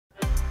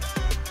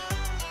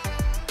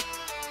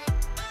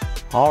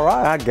All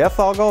right, I guess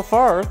I'll go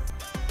first.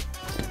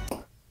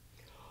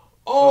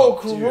 Oh,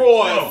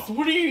 gross!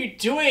 What are you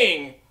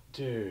doing?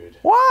 Dude.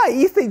 Why?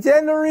 It's the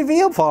gender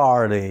reveal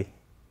party.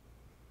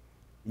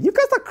 You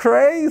guys are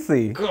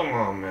crazy. Come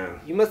on,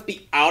 man. You must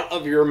be out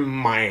of your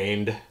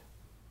mind.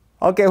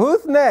 Okay,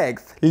 who's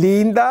next?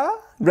 Linda?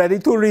 Ready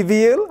to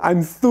reveal?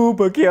 I'm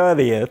super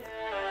curious.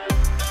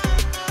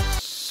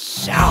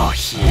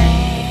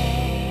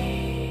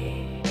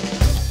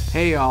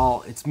 Hey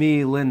y'all, it's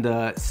me,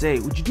 Linda. Say,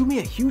 would you do me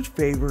a huge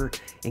favor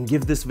and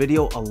give this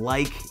video a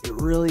like? It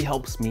really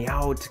helps me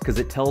out because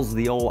it tells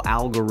the old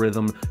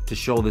algorithm to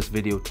show this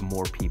video to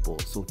more people.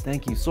 So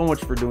thank you so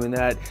much for doing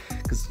that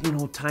because, you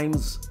know,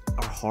 times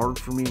are hard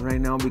for me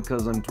right now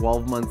because I'm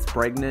 12 months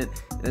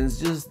pregnant and it's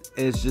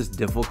just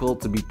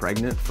difficult to be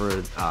pregnant for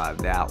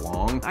that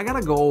long. I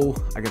gotta go,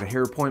 I got a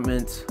hair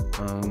appointment,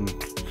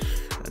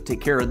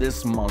 take care of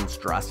this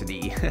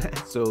monstrosity.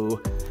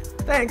 So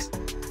thanks.